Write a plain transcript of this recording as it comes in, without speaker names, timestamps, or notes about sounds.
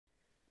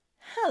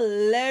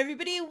Hello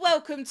everybody,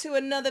 welcome to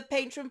another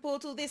Patron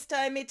portal. This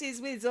time it is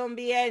with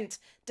ZombieEnt.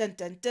 Dun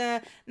dun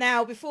dun.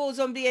 Now before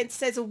ZombieEnt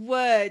says a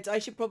word, I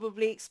should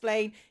probably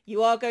explain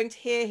you are going to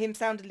hear him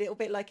sound a little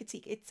bit like a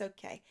teak. It's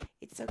okay.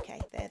 It's okay.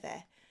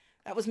 There.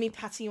 That was me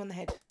patting you on the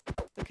head.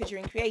 Because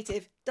you're in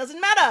creative. Doesn't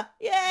matter!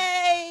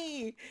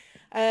 Yay!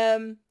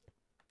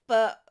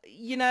 But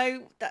you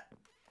know,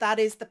 that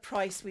is the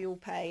price we all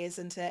pay,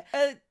 isn't it?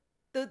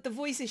 The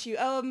voice issue,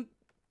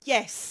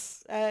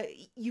 yes,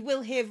 you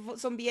will hear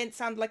ZombieEnt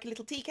sound like a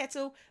little tea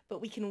kettle, but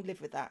we can all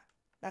live with that.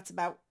 That's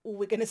about all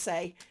we're going to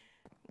say.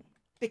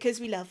 Because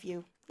we love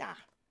you.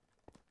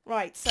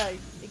 Right, so,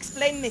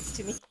 explain this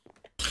to me.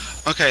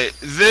 Okay,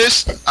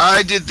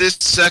 I did this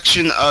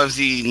section of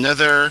the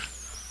nether,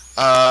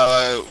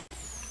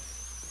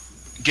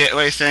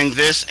 gateway thing,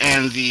 this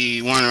and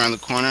the one around the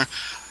corner.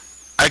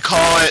 I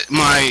call it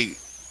my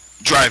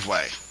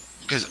driveway,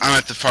 because I'm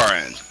at the far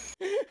end.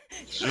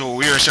 So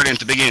we are starting at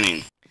the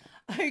beginning.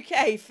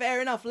 Okay,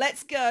 fair enough.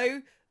 Let's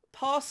go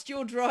past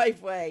your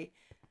driveway.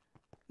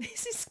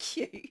 This is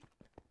cute.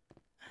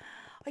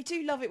 I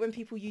do love it when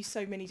people use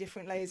so many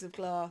different layers of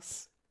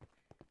glass.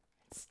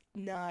 It's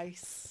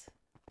nice.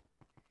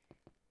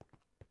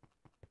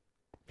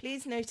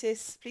 Please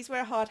notice, please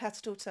wear a hard hat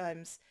at all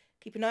times.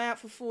 Keep an eye out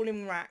for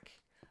falling rack.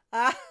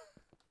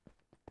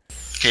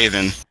 Cave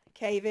in.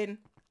 Cave in.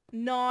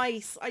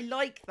 Nice. I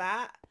like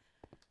that.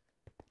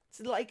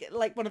 It's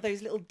like one of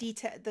those little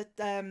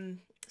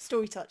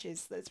story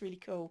touches. That's really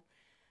cool.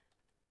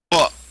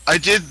 Well, I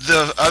did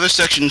the other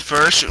section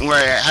first where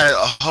I had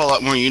a whole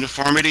lot more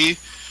uniformity.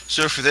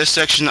 So for this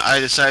section, I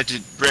decided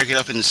to break it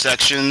up into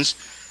sections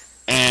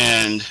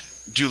and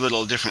do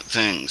little different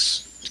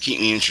things to keep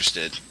me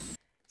interested.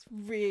 It's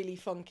really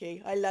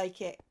funky. I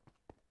like it.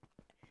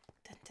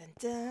 Dun, dun,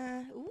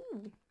 dun.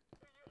 Ooh.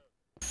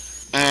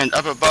 And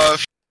up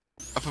above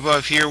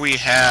here we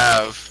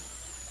have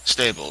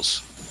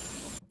stables.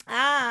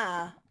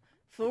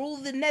 For all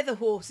the nether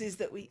horses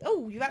that we...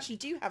 Oh, you actually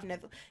do have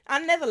nether...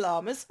 And nether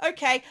llamas.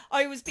 Okay,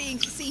 I was being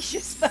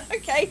facetious, but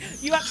okay,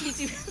 you actually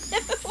do have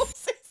nether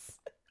horses.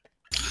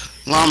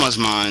 Llama's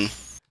mine.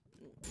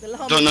 The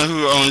llama... Don't know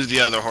who owns the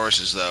other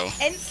horses, though.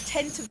 Ents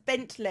tend to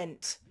bent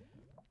lent.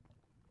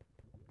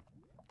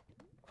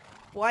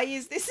 Why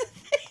is this a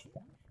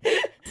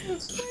thing?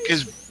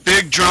 Because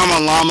Big Drama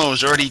Llama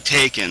was already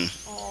taken.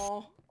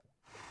 Aww.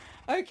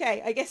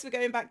 Okay, I guess we're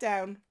going back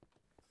down.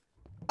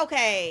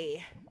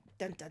 Okay.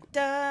 Dun dun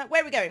dun.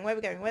 Where are we going?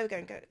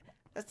 Go.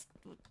 That's...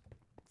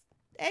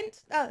 End?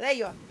 Oh, there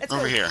you are. Let's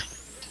Over go. here.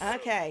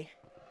 Okay.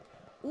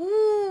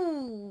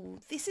 Ooh,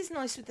 this is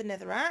nice with the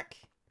netherrack.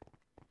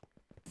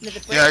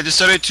 Yeah, I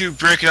decided to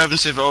break it up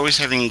instead of always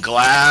having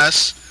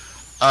glass.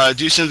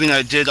 Do something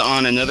I did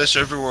on another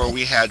server where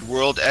we had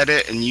world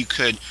edit and you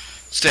could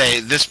say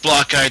this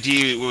block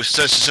ID was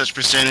such and such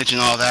percentage and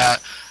all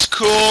that. It's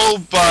cool,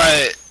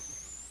 but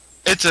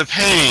it's a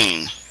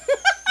pain.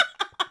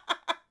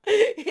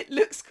 It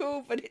looks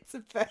cool, but it's a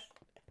pain.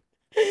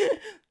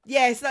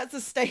 Yes, that's a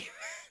statement.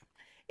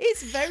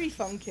 It's very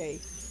funky.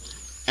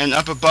 And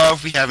up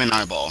above, we have an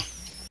eyeball.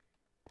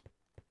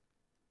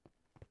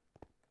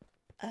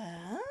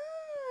 Oh.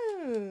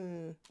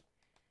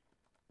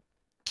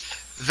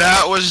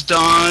 That was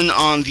done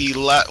on the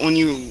when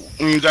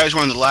you guys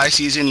were on the last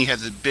season. You had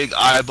the big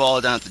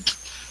eyeball down at the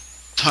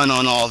tunnel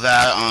and all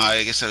that.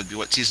 I guess that would be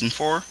what, season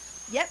 4?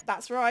 Yep,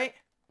 that's right.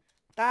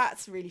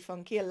 That's really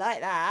funky. I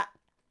like that.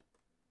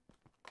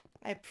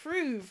 I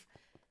approve.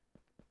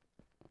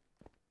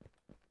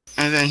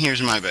 And then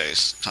here's my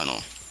base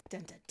tunnel.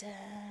 Dun dun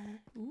dun.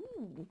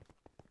 Ooh.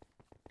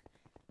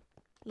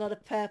 A lot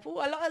of purple.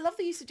 I love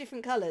the use of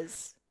different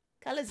colours.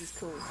 Colours is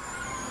cool.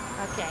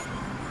 Okay.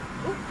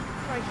 Ooh,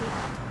 crikey.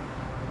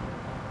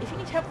 If you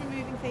need help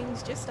removing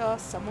things, just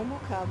ask. Someone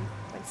will come.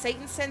 When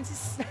Satan sends his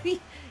snowy,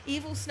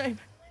 evil snowman,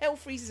 hell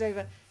freezes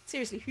over.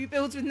 Seriously, who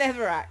builds with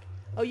netherrack?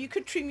 Oh, you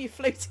could trim your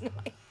floating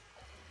line.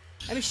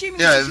 I'm assuming...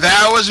 Yeah,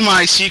 that was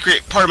my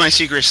secret, part of my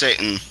secret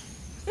Satan.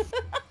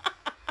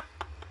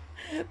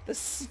 The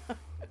snow.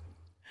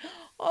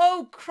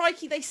 Oh,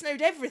 crikey, they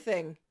snowed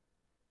everything.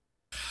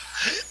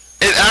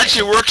 It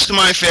actually works to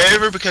my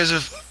favor because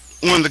of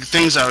one of the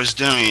things I was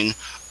doing.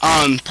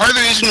 Part of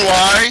the reason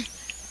why,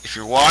 if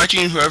you're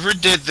watching, whoever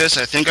did this,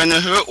 I think I know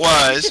who it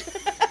was.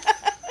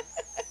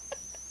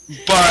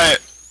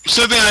 But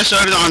something I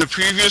started on a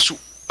previous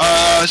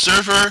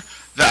server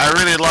that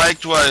I really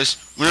liked was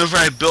whenever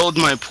I build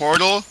my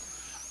portal,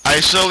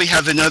 I slowly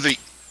have another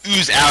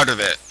ooze out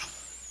of it.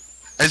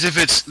 As if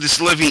it's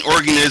this living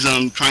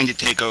organism trying to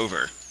take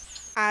over.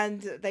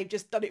 And they've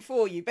just done it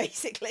for you,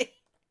 basically.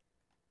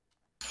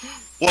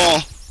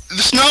 Well,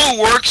 the snow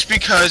works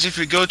because if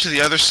we go to the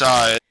other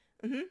side...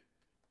 Mm-hmm.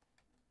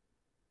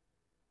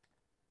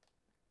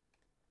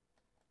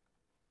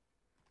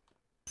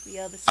 The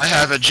other side. I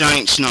have a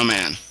giant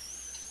snowman.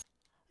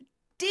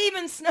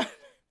 Demon snow.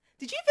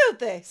 Did you build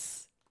this?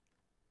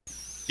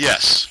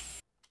 Yes.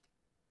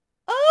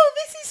 Oh,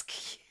 this is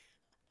cute.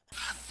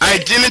 I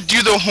didn't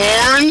do the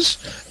horns.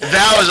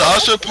 That was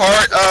also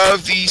part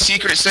of the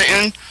secret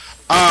Satan.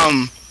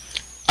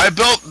 I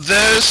built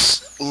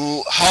this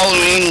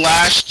Halloween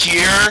last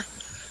year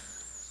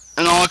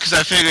and all because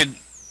I figured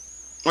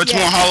what's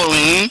more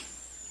Halloween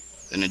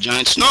than a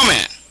giant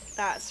snowman.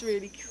 That's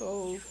really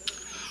cool.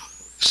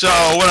 So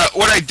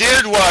what I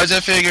did was I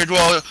figured,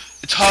 well,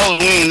 it's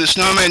Halloween, the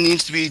snowman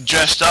needs to be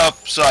dressed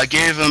up, so I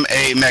gave him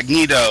a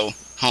Magneto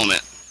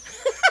helmet.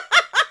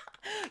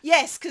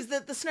 Yes, because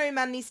the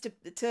snowman needs to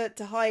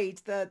hide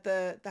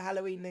the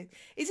Halloween thing.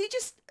 Is he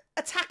just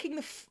attacking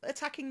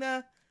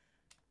the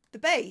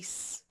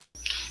base?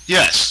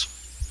 Yes.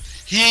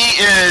 He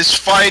is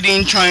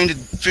fighting, trying to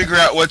figure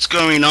out what's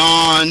going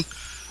on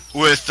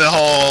with the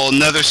whole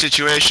Nether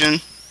situation.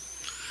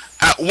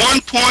 At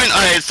one point,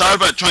 I had thought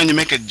about trying to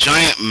make a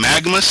giant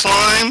magma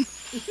slime,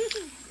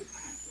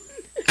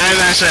 and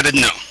I decided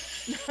no.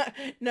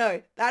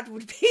 No, that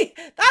would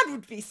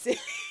be silly.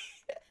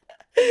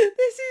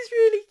 This is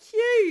really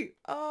cute.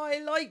 Oh, I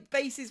like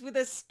bases with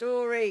a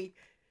story.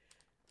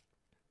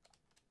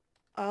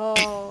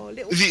 Oh,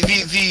 little.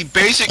 The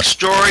basic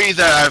story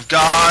that I've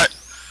got,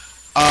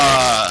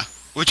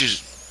 which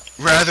is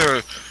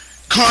rather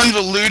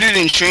convoluted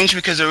and strange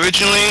because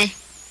originally,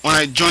 when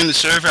I joined the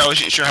server, I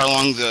wasn't sure how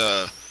long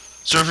the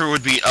server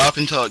would be up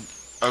until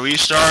a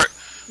restart.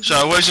 So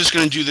I was just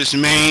going to do this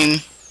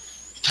main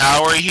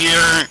tower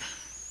here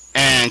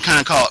and kind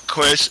of call it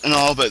quits and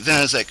all, but then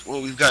I was like,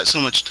 well, we've got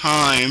so much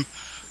time.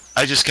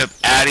 I just kept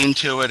adding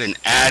to it and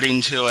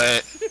adding to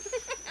it.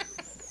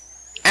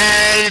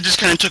 And it just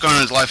kind of took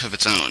on its life of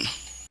its own.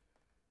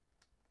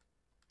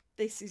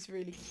 This is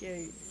really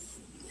cute.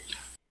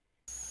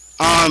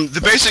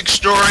 The basic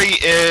story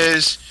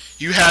is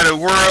you had a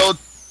world,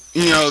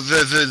 you know,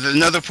 the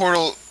Nether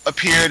portal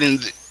appeared and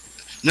the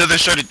Nether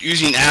started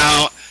oozing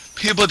out.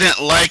 People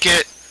didn't like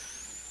it,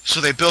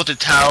 so they built the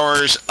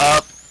towers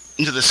up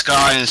into the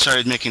sky and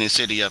started making a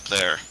city up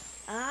there.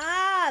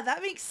 Ah,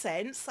 that makes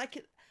sense.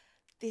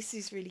 This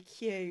is really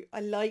cute. I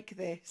like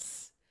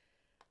this.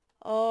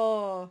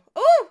 Oh,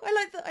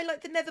 I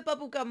like the Nether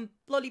bubblegum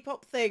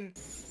lollipop thing.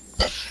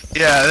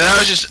 Yeah, that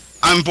was just,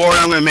 I'm bored,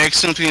 I'm gonna make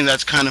something,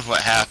 that's kind of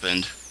what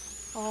happened.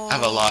 Oh, I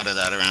have a lot of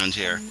that around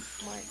here.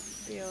 I might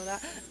steal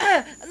that.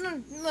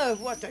 No,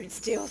 what? Don't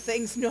steal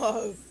things.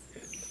 No.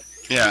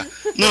 Yeah.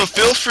 No,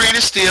 feel free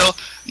to steal.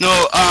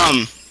 No,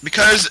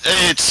 because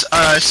it's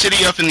a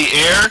city up in the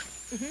air,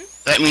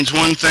 that means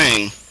one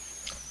thing.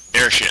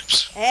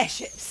 Airships.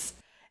 Airships.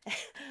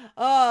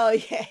 Oh,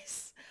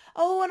 yes.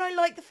 Oh, and I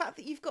like the fact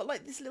that you've got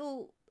like this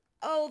little,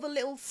 the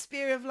little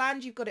spear of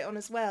land you've got it on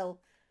as well.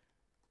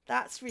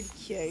 That's really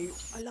cute.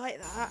 I like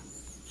that.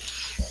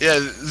 Yeah,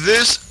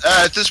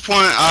 at this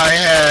point I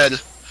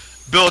had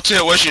built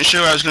it, wasn't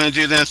sure what I was going to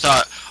do, then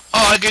thought,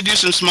 oh, I could do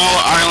some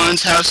smaller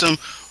islands, have some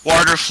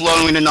water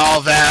flowing and all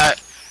that,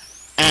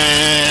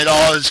 and it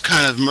all is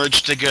kind of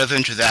merged together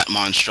into that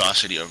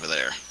monstrosity over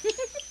there.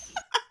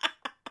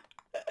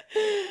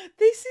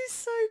 This is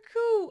so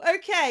cool.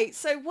 Okay,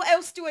 so what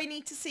else do I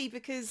need to see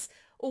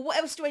or what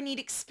else do I need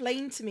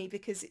explained to me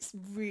because it's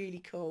really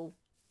cool?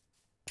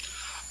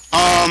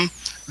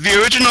 The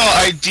original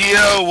idea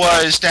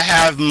was to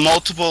have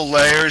multiple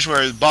layers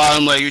where the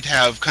bottom layer you'd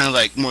have kind of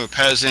like more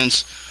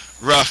peasants,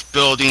 rough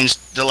buildings,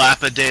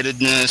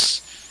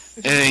 dilapidatedness,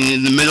 and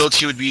in the middle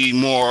two would be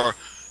more,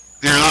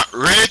 you're not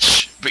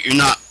rich, but you're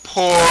not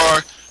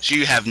poor, so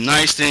you have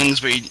nice things,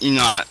 but you're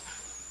not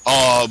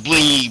all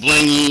blingy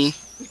blingy.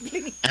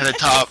 At the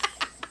top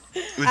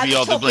would be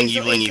all the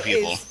blingy blingy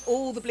people.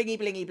 All the blingy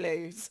blingy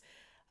blues.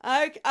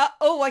 Okay.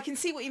 Oh, I can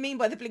see what you mean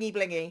by the blingy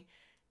blingy.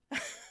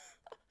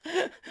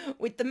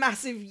 With the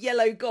massive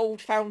yellow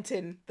gold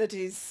fountain that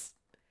is...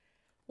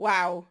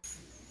 Wow.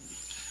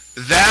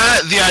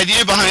 The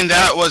idea behind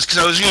that was because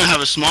I was going to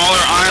have a smaller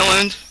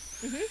island,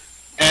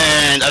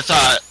 and I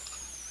thought,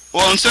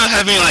 well, instead of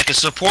having like a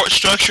support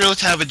structure,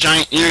 let's have a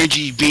giant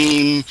energy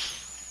beam,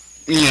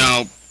 you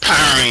know,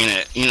 powering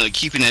it, you know,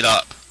 keeping it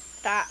up.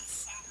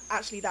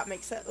 That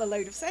makes a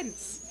load of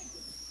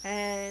sense.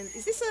 And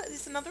is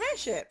this another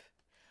airship?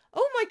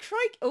 Oh my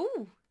crike!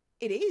 Oh,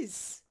 it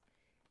is.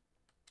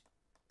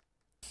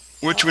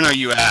 Which one are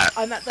you at?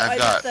 I'm at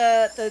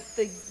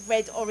the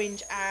red,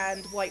 orange,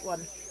 and white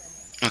one.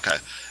 Okay.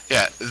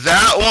 Yeah,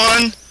 that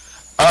one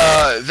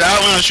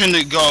I was trying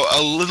to go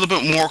a little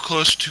bit more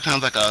close to kind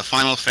of like a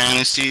Final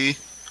Fantasy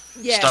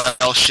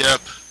style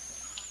ship,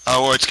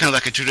 where it's kind of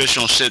like a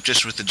traditional ship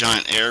just with the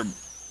giant air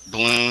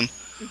balloon.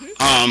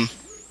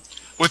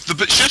 With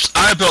the ships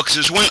I built, because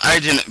there's one I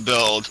didn't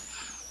build,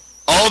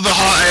 all the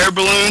hot air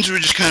balloons were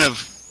just kind of,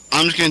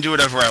 I'm just going to do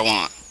whatever I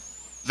want.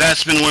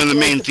 That's been one of the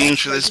main themes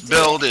for this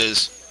build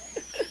is,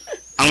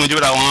 I'm going to do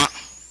what I want.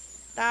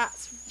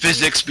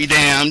 Physics be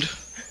damned.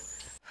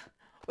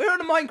 We're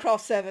on a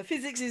Minecraft server.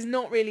 Physics is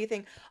not really a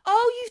thing.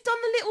 Oh, you've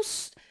done the little...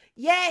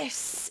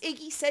 Yes,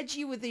 Iggy said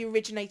you were the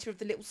originator of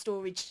the little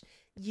storage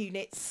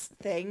units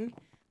thing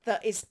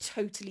that is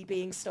totally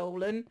being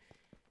stolen.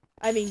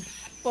 I mean,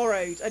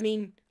 borrowed. I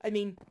mean,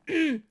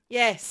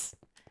 yes.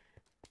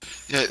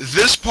 Yeah,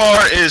 this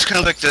part is kind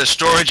of like the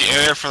storage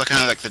area for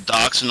kind of like the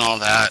docks and all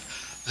that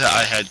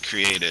I had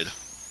created.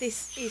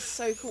 This is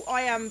so cool.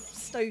 I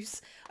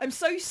I'm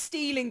so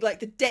stealing like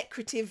the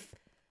decorative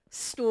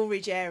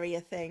storage area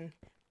thing.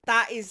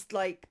 That is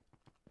like,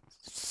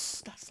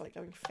 that's like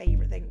my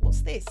favourite thing.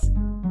 What's this?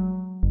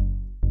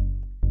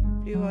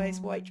 Blue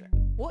eyes, white dress.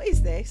 What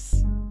is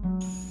this?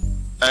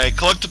 A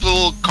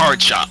collectible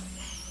card shop.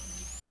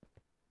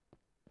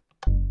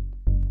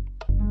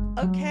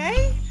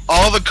 Okay.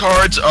 All the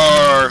cards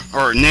are,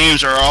 or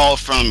names are all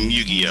from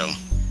Yu-Gi-Oh!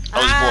 I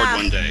was bored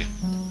one day.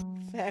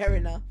 Fair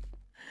enough.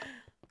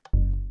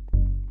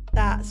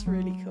 That's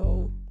really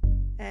cool.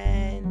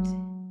 And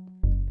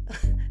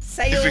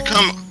sale. If we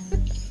come,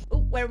 oh,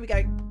 where are we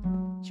going?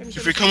 Show me,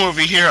 if we come over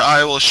here,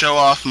 I will show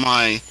off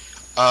my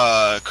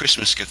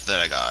Christmas gift that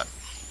I got.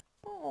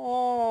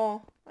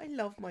 Oh, I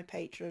love my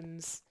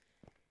patrons.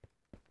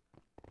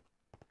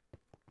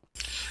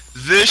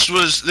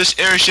 This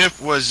airship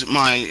was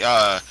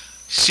my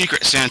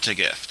Secret Santa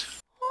gift.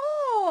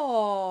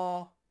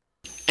 Oh.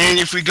 And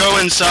if we go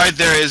inside,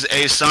 there is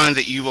a sign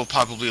that you will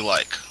probably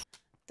like.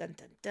 Dun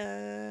dun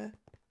dun.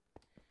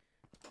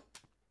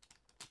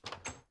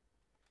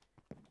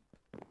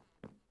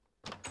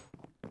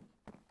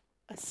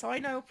 A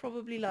sign I will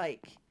probably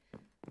like.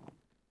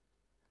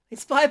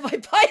 Inspired by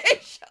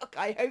Bioshock.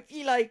 I hope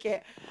you like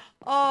it.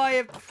 Oh, I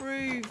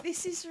approve.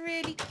 This is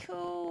really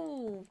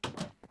cool.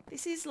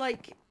 This is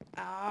like...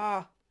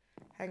 Ah.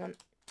 Hang on.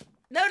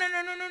 No, no,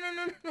 no, no, no,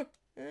 no, no,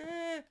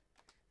 no.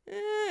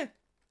 I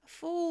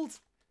fooled.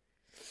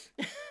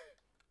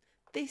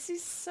 This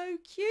is so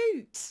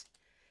cute.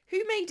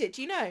 Who made it?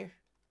 Do you know?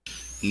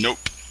 Nope.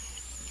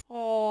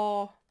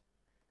 Oh.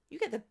 You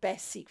get the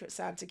best Secret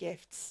Santa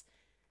gifts.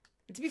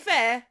 And to be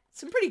fair,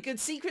 some pretty good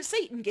Secret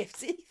Satan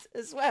gifts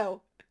as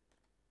well.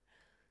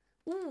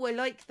 Ooh, I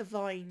like the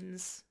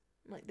vines.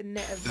 Like the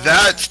net of vines.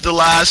 That's the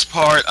last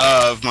part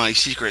of my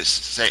Secret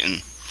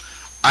Satan.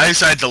 I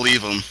decided to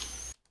leave them.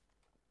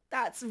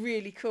 That's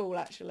really cool,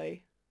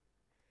 actually.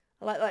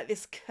 I like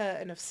this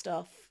curtain of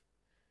stuff.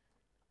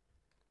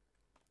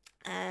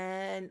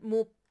 And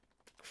more...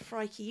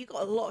 Crikey, you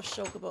got a lot of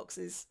shulker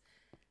boxes.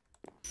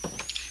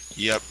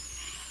 Yep.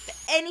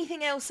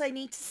 Anything else I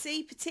need to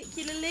see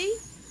particularly?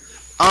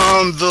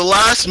 The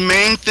last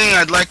main thing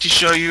I'd like to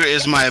show you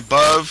is my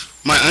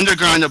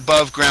underground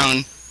above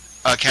ground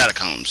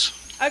catacombs.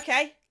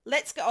 Okay,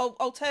 let's go.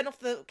 I'll turn off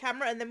the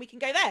camera and then we can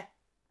go there.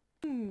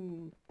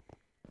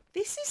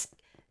 This is...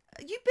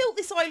 You built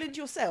this island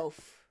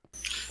yourself?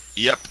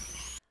 Yep.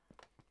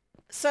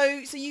 So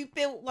you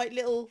built like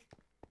little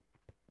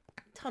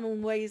tunnel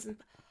ways and...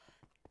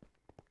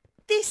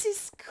 This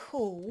is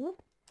cool.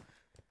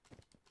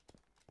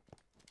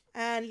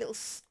 And little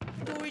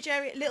storage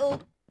area,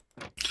 little...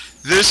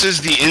 This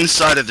is the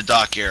inside of the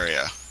dock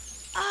area.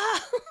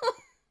 Ah!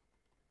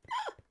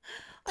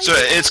 So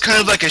it's kind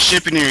of like a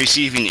shipping and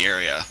receiving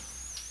area.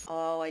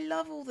 Oh, I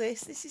love all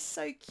this. This is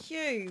so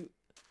cute.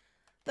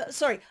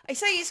 Sorry, I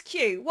say it's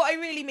cute. What I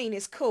really mean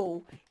is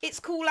cool. It's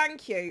cool and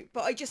cute,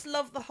 but I just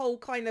love the whole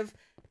kind of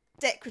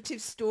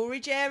decorative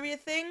storage area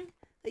thing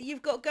that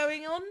you've got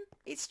going on.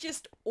 It's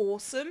just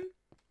awesome.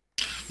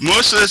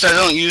 Most of this I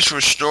don't use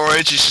for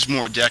storage. It's just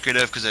more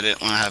decorative because I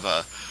didn't want to have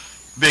a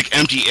big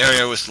empty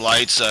area with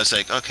lights. So it's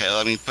like, okay,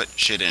 let me put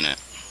shit in it.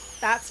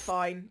 That's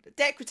fine.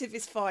 Decorative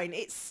is fine.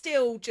 It's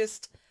still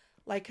just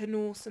like an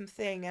awesome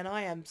thing, and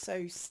I am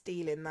so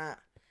stealing that.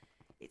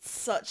 It's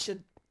such a...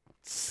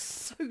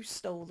 so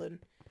stolen.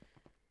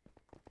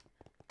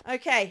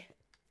 Okay.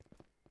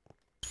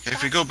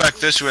 If we go back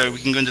this way, we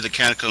can go into the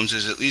catacombs.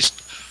 There's at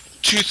least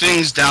 2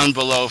 things down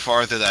below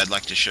farther that I'd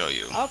like to show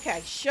you.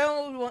 Okay,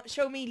 show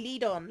me.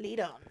 Lead on.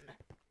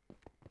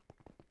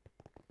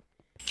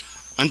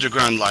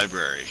 Underground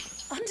library.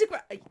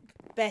 Underground,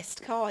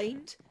 best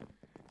kind.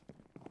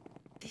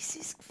 This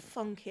is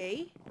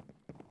funky.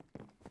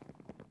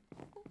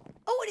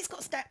 Oh, and it's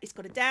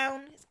got a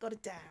down. It's got a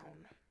down.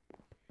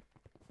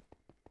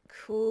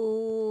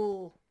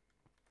 Cool.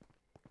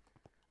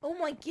 Oh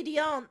my giddy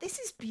aunt, this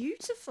is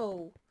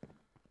beautiful.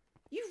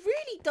 You've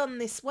really done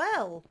this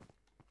well.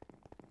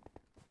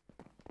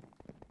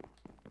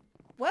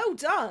 Well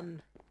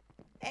done.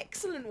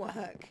 Excellent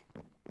work.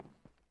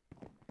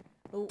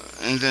 Oh.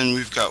 And then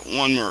we've got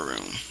one more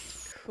room.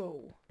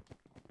 Cool.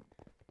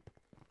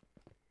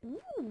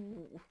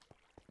 Ooh.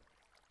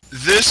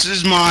 This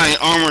is my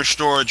armor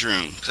storage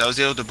room, because I was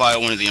able to buy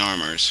one of the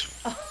armors.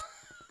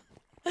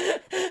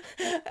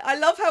 I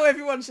love how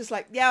everyone's just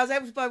like, yeah, I was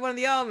able to buy one of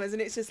the armors,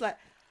 and it's just like...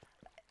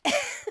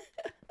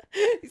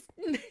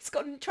 it's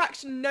got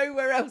traction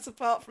nowhere else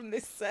apart from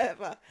this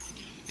server.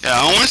 Yeah,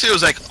 I want to say it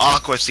was like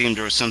aqua themed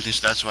or something,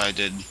 so that's why I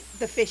did.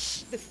 The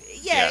fish.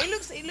 Yeah, it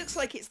looks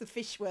like it's the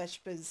fish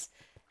worshippers.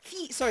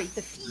 Sorry,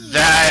 the fish.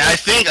 I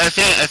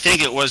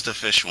think it was the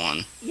fish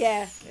one.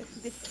 Yeah,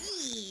 the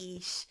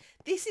fish.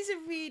 This is a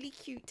really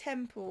cute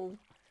temple,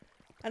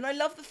 and I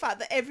love the fact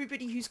that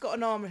everybody who's got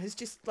an armor has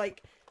just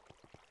like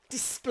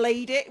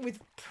displayed it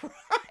with pride.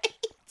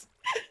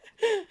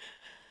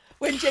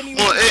 When Jenny.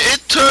 Well,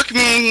 it took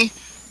me,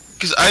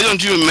 because I don't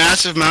do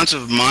massive amounts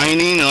of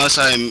mining unless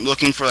I'm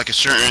looking for like a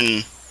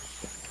certain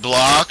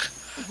block.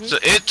 So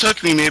it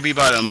took me maybe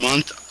about a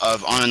month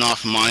of on and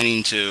off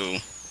mining to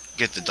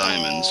get the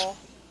diamonds. Aww.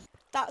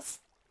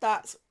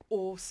 That's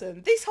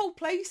awesome. This whole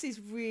place is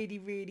really,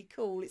 really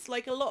cool. It's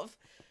like a lot of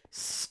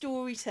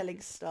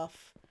storytelling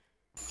stuff.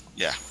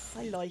 Yeah.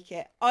 I like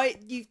it.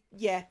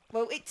 Yeah.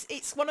 Well,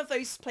 it's one of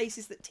those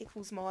places that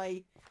tickles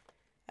my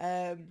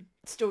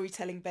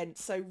storytelling bent.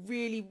 So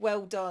really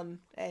well done,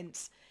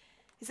 Ent.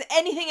 Is there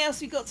anything else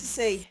we got to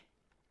see?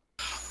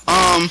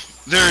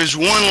 There is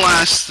one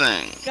last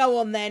thing. Go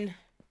on then.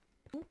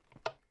 Ooh.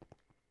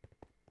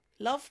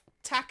 Love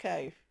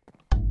taco.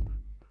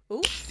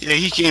 Ooh. Yeah,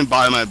 he came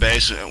by my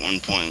base at one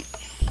point.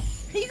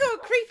 You got a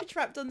creeper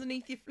trapped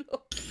underneath your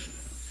floor.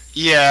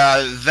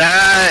 Yeah,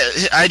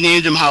 I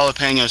named him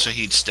Jalapeno so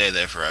he'd stay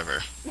there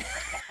forever.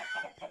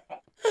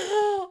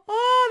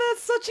 Oh,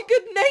 that's such a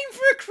good name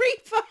for a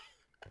creeper.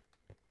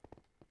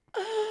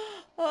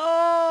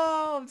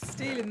 Oh, I'm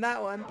stealing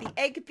that one. The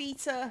egg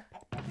beater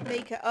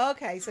maker.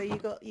 Okay, so you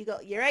got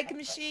your egg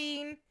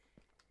machine.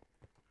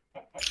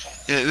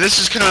 Yeah, this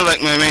is kind of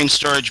like my main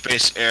storage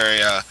base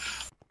area.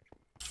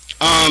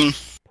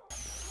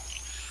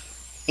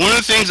 One of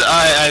the things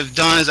I've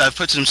done is I've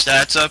put some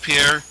stats up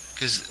here,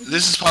 because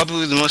this is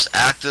probably the most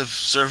active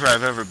server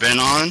I've ever been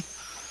on.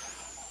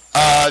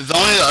 The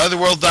only other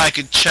world that I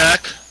could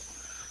check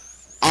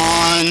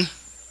on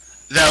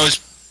that was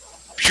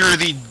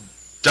purely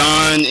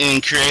done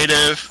in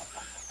creative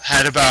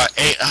had about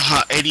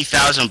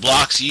 80,000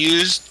 blocks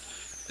used.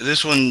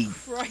 This one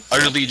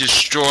utterly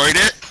destroyed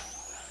it.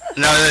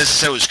 Now that I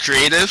said it was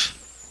creative.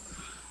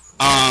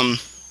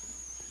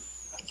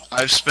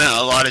 I've spent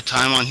a lot of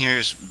time on here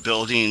just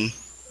building,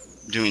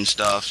 doing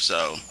stuff,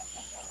 so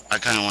I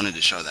kind of wanted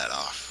to show that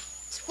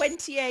off.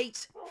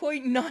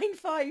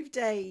 28.95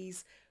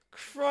 days.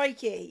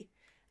 Crikey.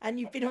 And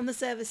you've been on the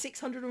server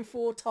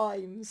 604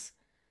 times.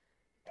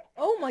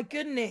 Oh my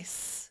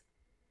goodness.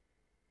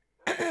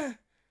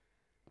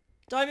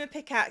 Diamond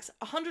pickaxe,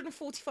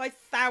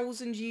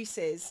 145,000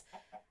 uses.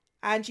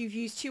 And you've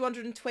used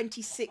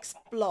 226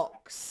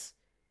 blocks.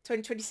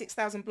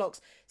 226,000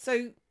 blocks.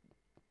 So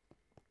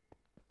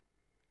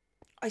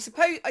I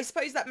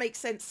suppose that makes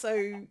sense.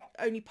 So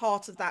only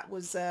part of that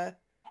was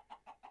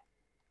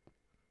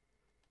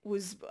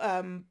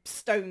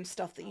stone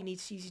stuff that you need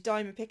to use your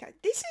diamond pickaxe.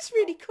 This is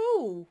really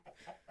cool.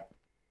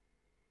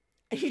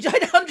 And you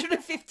died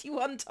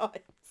 151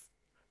 times.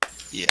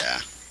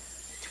 Yeah.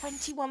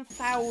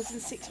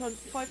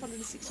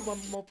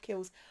 21,561 mob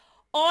kills.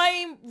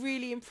 I'm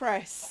really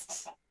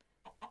impressed.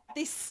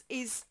 This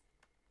is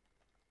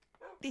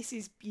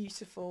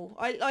beautiful.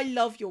 I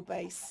love your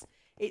base.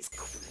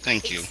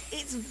 Thank you.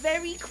 It's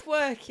very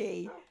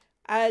quirky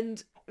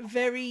and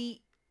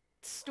very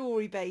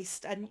story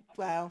based, and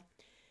well,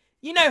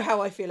 you know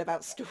how I feel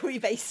about story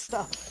based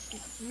stuff.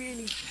 It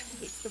really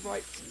hits the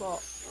right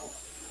spot.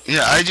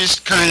 Yeah, I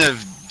just kind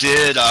of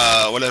did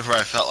whatever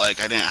I felt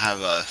like. I didn't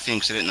have a theme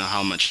because I didn't know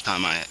how much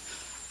time I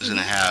was going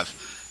to have.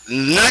 The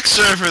next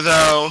server,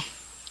 though,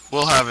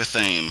 will have a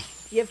theme.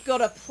 You've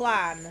got a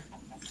plan.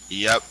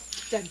 Yep.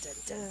 Dun, dun,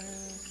 dun.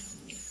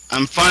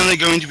 I'm finally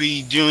going to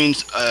be doing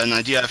an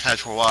idea I've had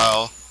for a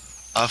while.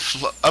 A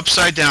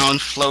upside-down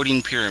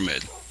floating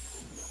pyramid.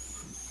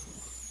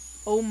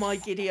 Oh my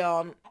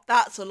Gideon.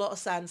 That's a lot of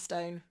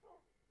sandstone.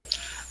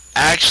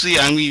 Actually,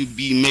 I'm going to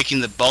be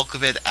making the bulk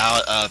of it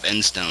out of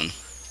endstone.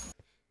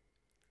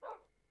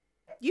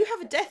 You have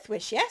a death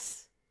wish,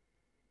 yes?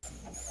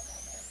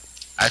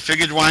 I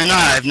figured why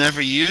not? I've never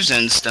used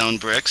endstone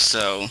bricks,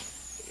 so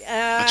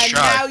let's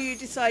try. Now you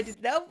decided,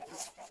 no,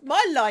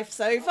 my life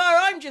so far,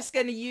 I'm just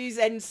going to use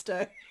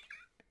endstone.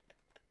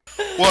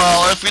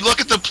 Well, if we look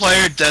at the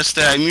player death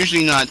stat, I'm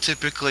usually not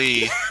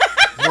typically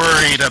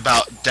worried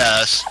about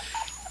deaths.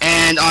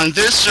 And on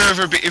this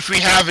server, if we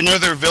have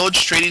another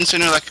village trading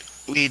center like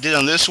we did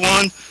on this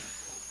one,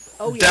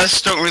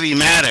 deaths don't really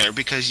matter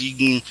because you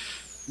can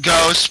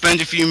go,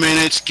 spend a few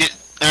minutes, get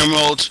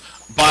emeralds,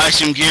 buy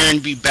some gear,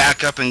 and be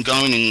back up and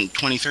going in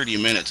 20-30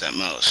 minutes at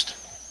most.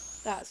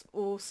 That's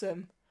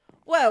awesome.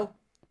 Well,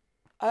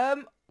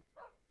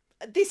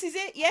 this is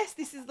it, yes?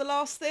 This is the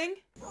last thing?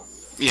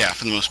 Yeah,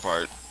 for the most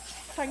part.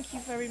 Thank you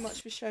very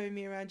much for showing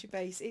me around your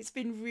base. It's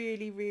been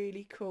really,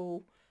 really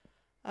cool.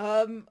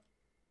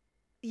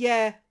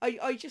 Yeah,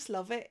 I just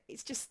love it.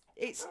 It's just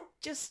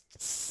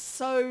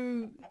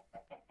so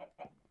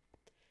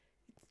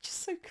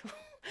cool.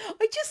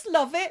 I just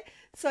love it.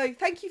 So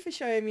thank you for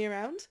showing me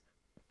around.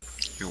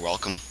 You're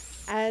welcome.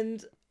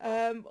 And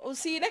I'll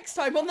see you next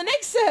time on the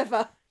next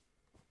server.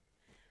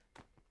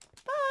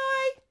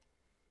 Bye.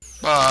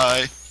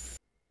 Bye.